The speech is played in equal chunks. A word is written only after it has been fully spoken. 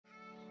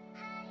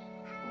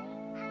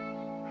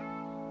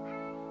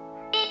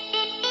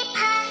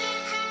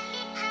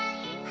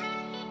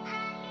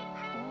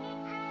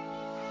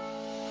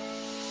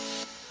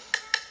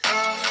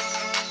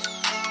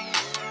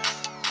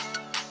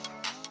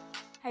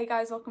Hey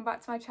guys, welcome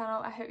back to my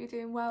channel. I hope you're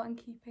doing well and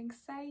keeping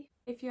safe.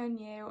 If you're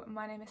new,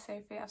 my name is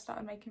Sophie. I've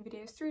started making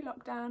videos through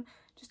lockdown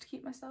just to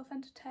keep myself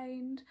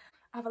entertained.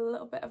 I have a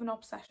little bit of an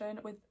obsession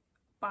with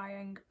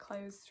buying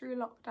clothes through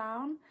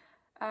lockdown.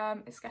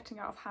 It's getting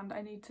out of hand.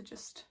 I need to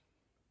just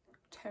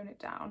tone it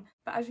down.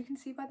 But as you can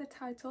see by the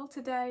title,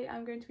 today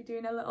I'm going to be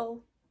doing a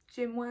little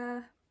gym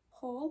wear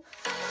haul.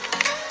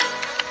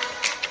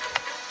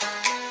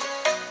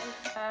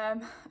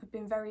 I've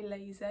been very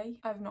lazy.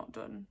 I've not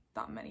done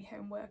that many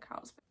home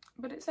workouts,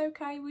 but it's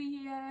okay.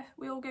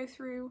 We all go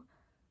through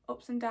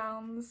ups and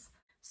downs.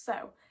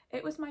 So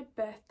it was my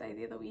birthday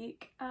the other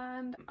week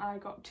and I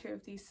got 2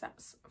 of these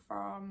sets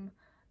from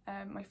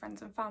my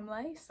friends and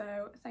family,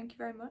 so thank you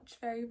very much.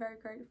 Very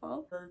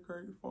grateful. Very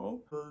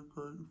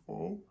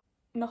grateful.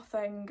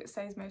 Nothing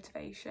says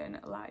motivation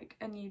like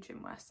a new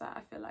gym wear set.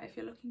 I feel like if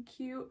you're looking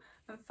cute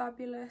and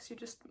fabulous, you're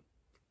just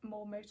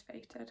more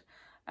motivated.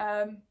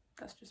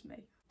 That's just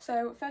me.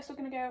 So first we're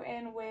going to go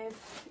in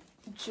with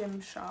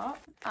GYMSHARK.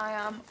 I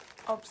am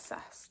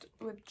obsessed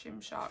with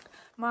GYMSHARK.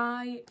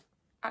 My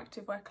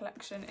activewear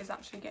collection is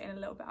actually getting a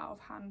little bit out of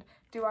hand.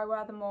 Do I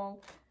wear them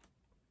all?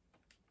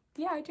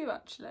 Yeah, I do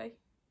actually.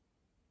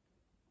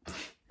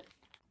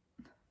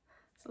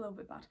 It's a little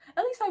bit bad.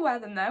 At least I wear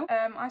them though.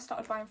 I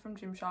started buying from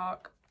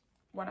GYMSHARK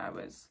when I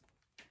was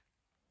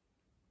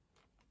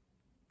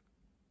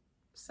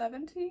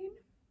 17?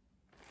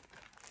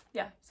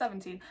 Yeah,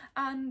 17.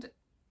 And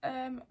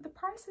the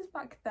prices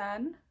back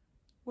then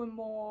were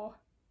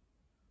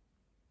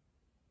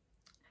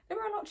they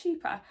were a lot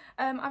cheaper.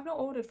 I've not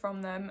ordered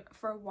from them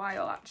for a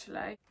while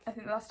actually. I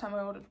think the last time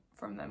I ordered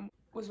from them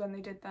was when they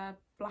did their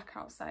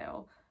blackout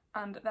sale,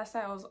 and their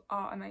sales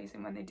are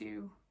amazing when they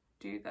do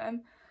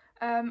them.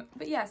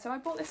 But yeah, so I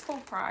bought this full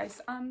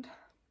price and it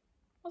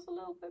was a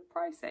little bit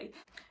pricey.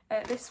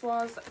 This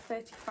was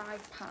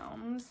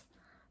 £35.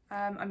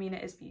 I mean,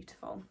 it is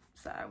beautiful,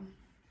 so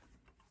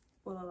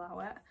we'll allow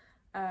it.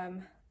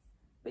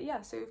 But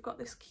yeah, so we've got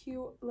this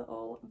cute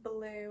little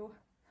blue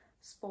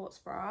sports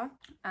bra,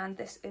 and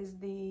this is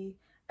the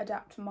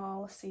Adapt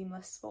Mall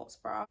seamless sports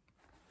bra.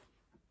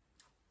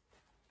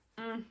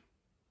 And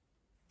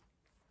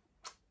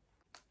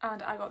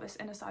I got this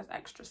in a size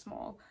extra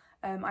small.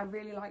 I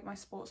really like my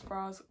sports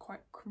bras,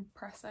 quite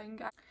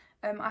compressing.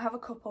 I have a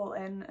couple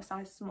in a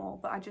size small,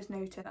 but I just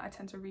noted that I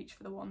tend to reach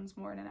for the ones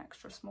more in an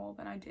extra small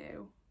than I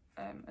do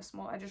a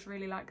small. I just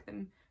really like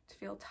them to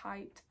feel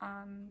tight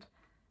and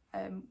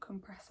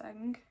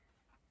compressing.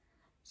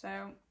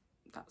 So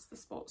that's the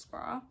sports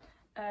bra.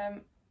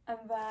 And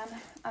then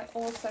I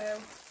also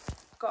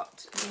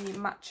got the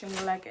matching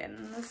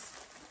leggings,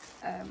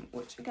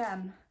 which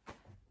again,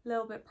 a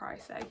little bit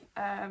pricey.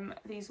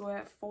 These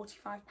were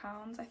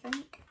 £45 I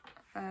think.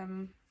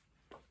 And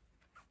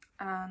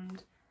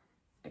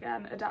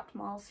again, Adapt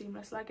Mall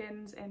seamless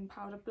leggings in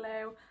powder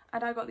blue,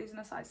 and I got these in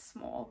a size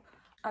small.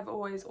 I've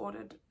always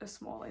ordered a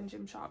small in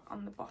GYMSHARK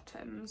on the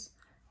bottoms.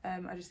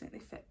 I just think they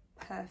fit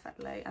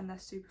perfectly and they're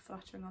super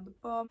flattering on the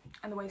bum,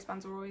 and the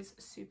waistbands are always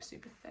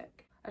super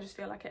thick. I just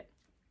feel like it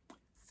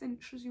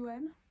cinches you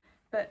in.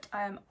 But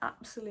I am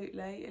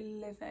absolutely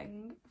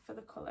living for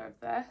the colour of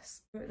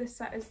this. This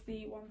set is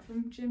the one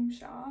from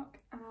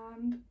GYMSHARK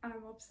and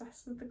I'm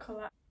obsessed with the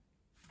colour.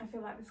 I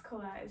feel like this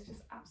colour is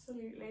just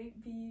absolutely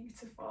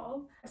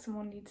beautiful.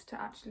 Someone needs to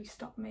actually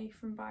stop me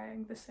from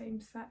buying the same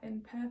set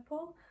in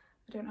purple.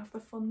 I don't have the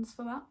funds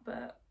for that,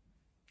 but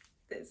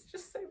it's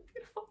just so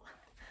beautiful.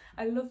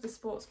 I love the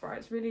sports bra.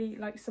 It's really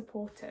like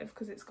supportive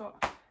because it's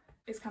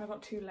kind of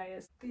got 2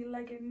 layers. The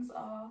leggings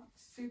are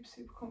super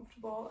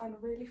comfortable and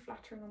really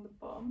flattering on the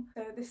bum.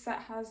 So this set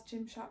has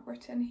GYMSHARK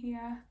written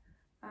here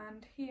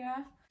and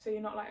here, so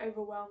you're not like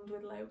overwhelmed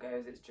with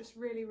logos. It's just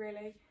really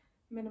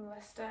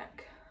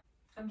minimalistic.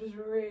 I'm just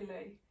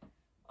really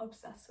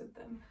obsessed with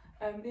them.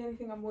 The only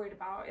thing I'm worried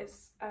about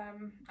is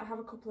I have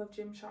a couple of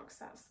GYMSHARK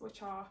sets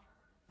which are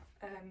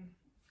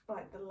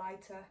like the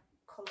lighter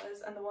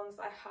colours, and the ones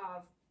that I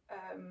have,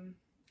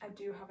 I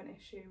do have an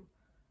issue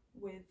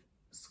with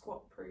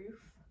squat proof,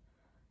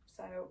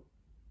 so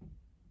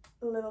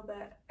a little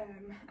bit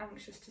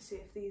anxious to see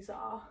if these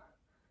are.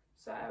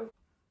 So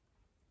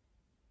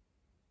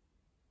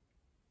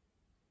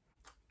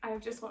I've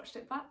just watched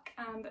it back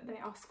and they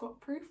are squat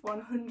proof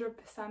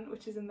 100%,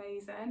 which is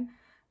amazing,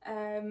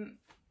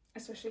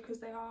 especially because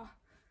they are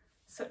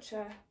such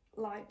a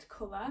light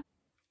colour.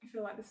 I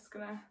feel like this is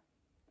gonna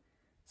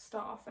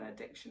start off an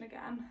addiction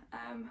again,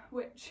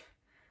 which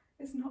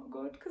is not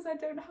good because I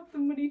don't have the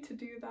money to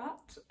do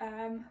that,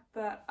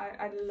 but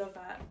I love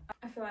it.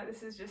 I feel like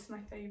this is just my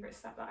favourite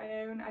set that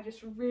I own. I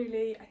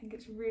think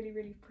it's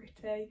really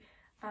pretty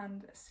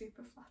and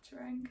super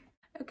flattering.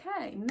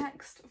 Okay,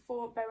 next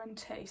for Bowen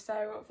T.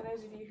 So for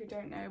those of you who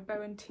don't know,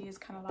 Bowen T is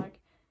kind of like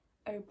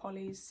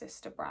Opoly's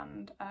sister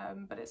brand,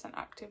 but it's an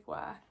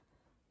activewear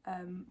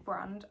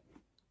brand.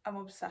 I'm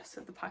obsessed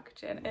with the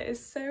packaging. It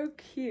is so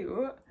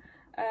cute.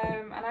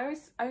 And I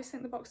always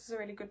think the boxes are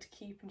really good to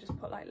keep and just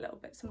put like little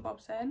bits and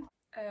bobs in.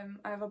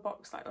 I have a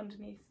box like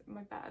underneath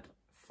my bed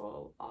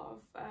full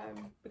of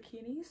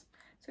bikinis,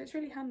 so it's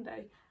really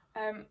handy.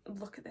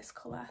 Look at this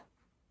colour.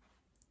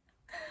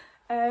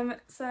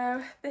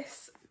 So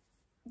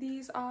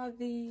these are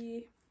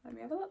the, let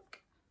me have a look.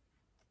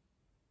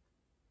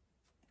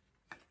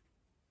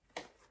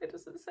 It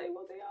doesn't say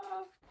what they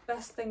are.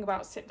 Best thing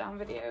about sit down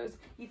videos,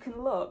 you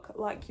can look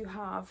like you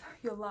have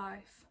your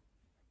life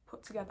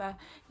put together,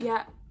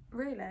 yet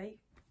really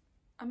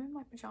I'm in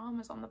my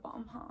pyjamas on the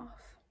bottom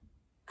half.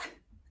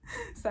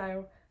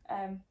 So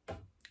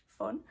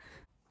fun.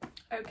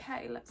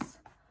 Okay, let's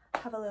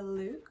have a little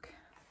look.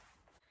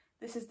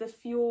 This is the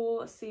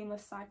Fuel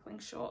Seamless Cycling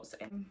Shorts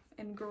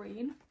in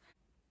green.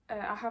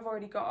 I have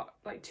already got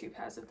like 2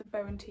 pairs of the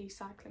Bow and Tee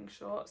cycling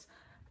shorts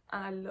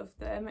and I love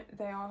them.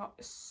 They are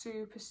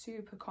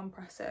super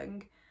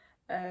compressing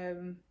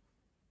and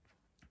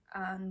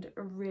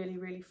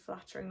really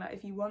flattering. Like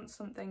if you want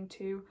something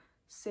to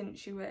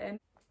cinch you in,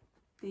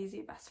 these are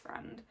your best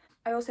friend.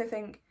 I also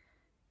think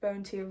Bow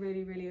and Tee are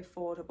really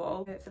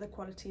affordable for the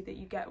quality that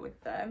you get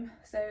with them.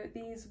 So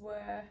these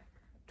were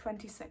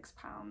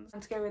 £26,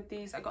 and to go with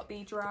these I got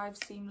the Drive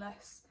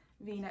Seamless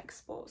V-neck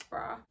sports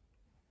bra,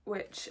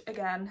 which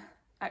again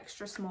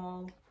extra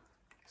small,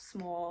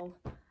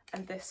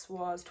 and this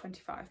was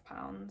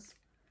 £25.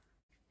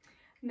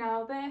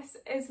 Now this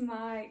is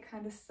my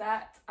kind of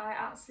set. I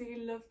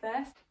absolutely love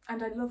this,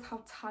 and I love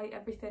how tight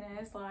everything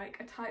is. Like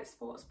a tight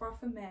sports bra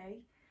for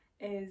me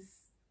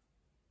is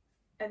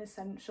an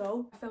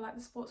essential. I feel like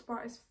the sports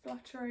bra is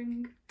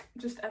flattering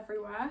just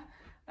everywhere.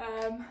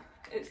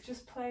 It's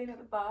just plain at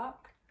the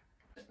back.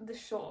 The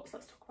shorts,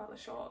 let's talk about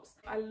the shorts.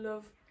 I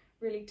love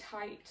really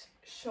tight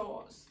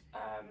shorts.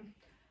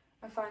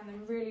 I find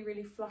them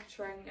really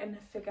flattering and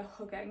figure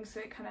hugging, so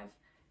it kind of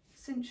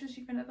cinches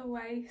you in at the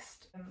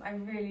waist. I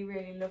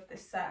really love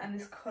this set, and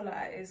this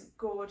colour is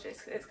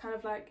gorgeous. It's kind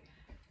of like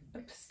a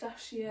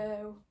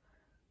pistachio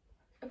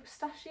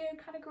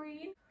kind of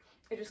green.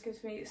 It just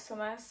gives me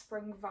summer,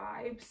 spring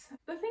vibes.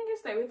 The thing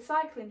is though, with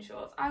cycling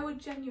shorts, I would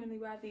genuinely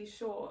wear these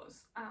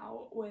shorts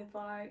out with,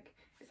 like,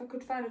 if I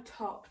could find a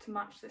top to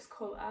match this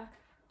colour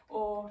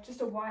or just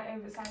a white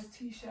oversized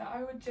t-shirt,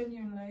 I would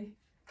genuinely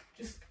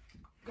just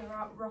go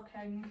out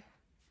rocking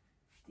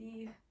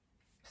the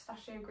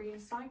pistachio green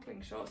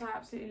cycling shorts. I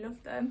absolutely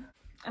love them,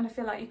 and I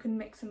feel like you can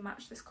mix and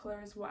match this colour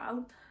as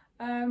well.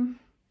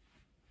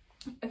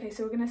 Okay,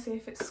 so we're going to see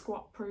if it's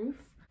squat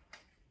proof.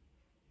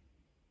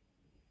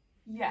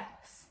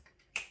 Yes,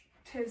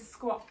 it is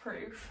squat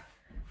proof.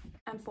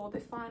 And for the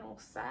final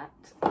set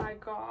I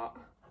got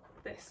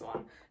this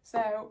one.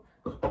 So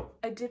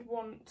I did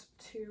want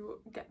to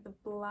get the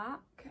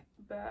black,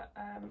 but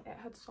it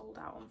had sold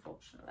out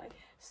unfortunately.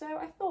 So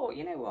I thought,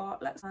 you know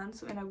what, let's find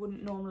something I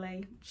wouldn't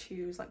normally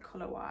choose, like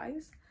colour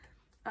wise.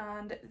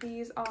 And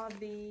these are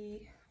the,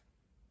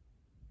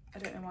 I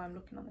don't know why I'm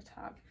looking on the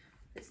tag,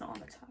 it's not on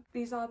the tag.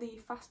 These are the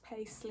Fast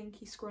Paced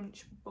Slinky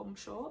Scrunch Bum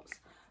shorts.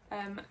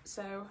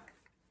 So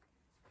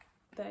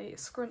they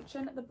scrunch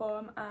in at the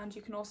bum, and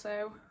you can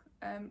also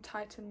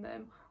tighten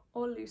them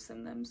or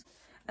loosen them,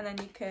 and then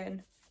you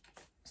can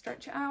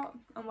stretch it out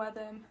and wear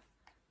them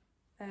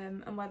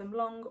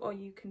long, or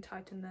you can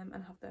tighten them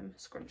and have them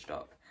scrunched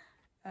up.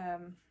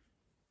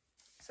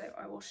 So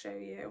I will show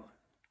you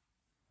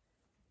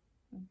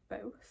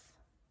both.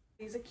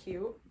 These are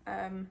cute.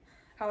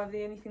 However,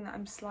 the only thing that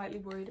I'm slightly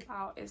worried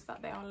about is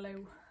that they are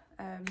low,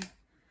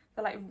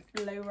 they're like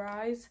low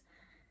rise,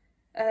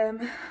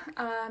 and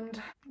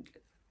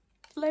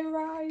low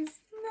rise,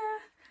 nah,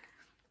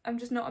 I'm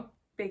just not a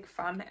big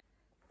fan.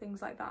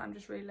 Things like that, I'm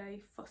just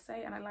really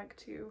fussy, and I like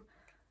to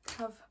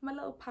have my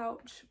little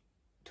pouch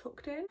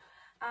tucked in.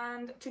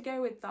 And to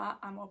go with that,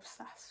 I'm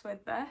obsessed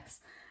with this.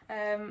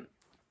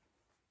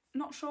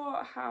 Not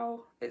sure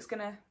how it's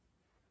gonna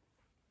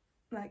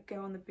like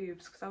go on the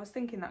boobs, because I was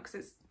thinking that because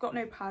it's got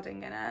no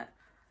padding in it,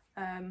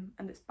 and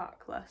it's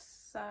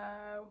backless. So,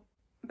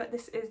 but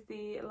this is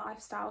the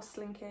Lifestyle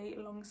Slinky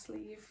long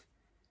sleeve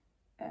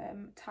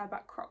tie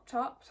back crop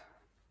top.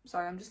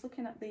 Sorry, I'm just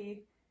looking at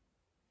the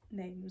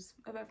names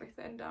of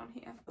everything down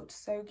here. It looked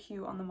so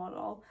cute on the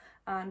model,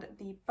 and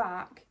the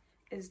back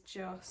is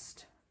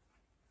just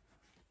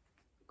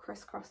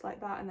crisscross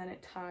like that, and then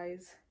it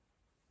ties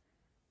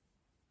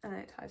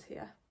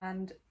here.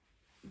 And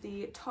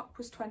the top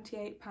was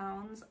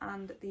 £28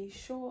 and the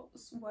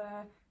shorts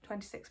were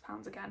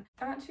 £26 again.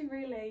 I'm actually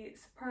really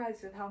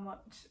surprised with how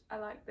much I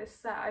like this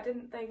set. I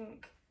didn't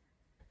think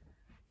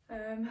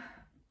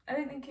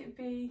it'd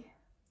be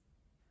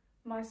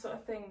my sort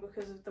of thing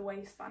because of the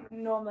waistband. I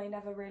normally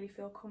never really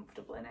feel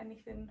comfortable in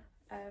anything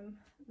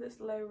that's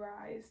low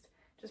rised,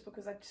 just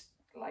because I just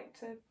like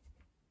to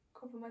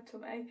cover my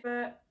tummy.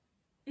 But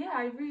yeah,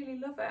 I really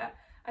love it.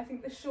 I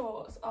think the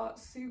shorts are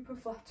super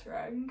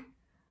flattering,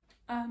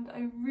 and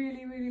I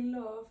really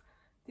love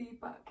the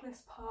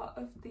backless part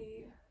of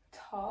the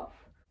top.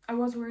 I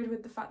was worried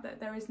with the fact that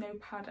there is no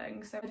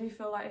padding, so I do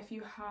feel like if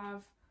you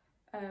have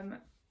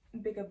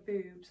bigger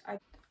boobs,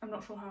 I'm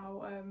not sure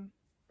how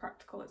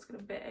practical it's going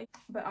to be,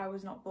 but I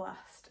was not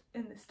blessed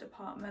in this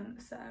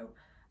department. So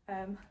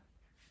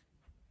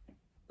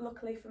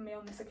luckily for me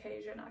on this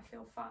occasion I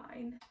feel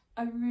fine.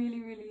 I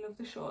really love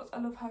the shorts. I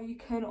love how you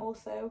can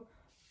also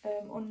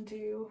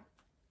undo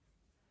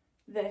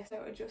this,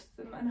 so adjust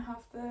them and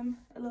have them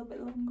a little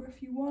bit longer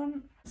if you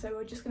want. So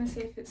we're just going to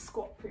see if it's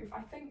squat proof.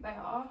 I think they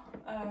are.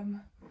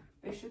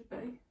 They should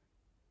be.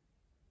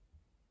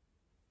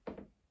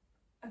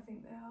 I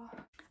think they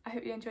are. I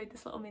hope you enjoyed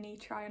this little mini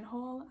try and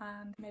haul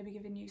and maybe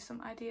giving you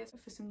some ideas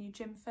for some new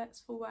gym fits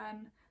for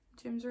when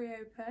the gyms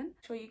reopen.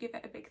 Make sure you give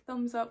it a big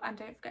thumbs up and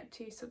don't forget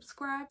to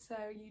subscribe so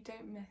you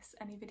don't miss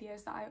any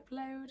videos that I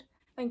upload.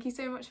 Thank you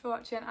so much for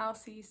watching. I'll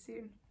see you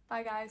soon.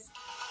 Bye guys.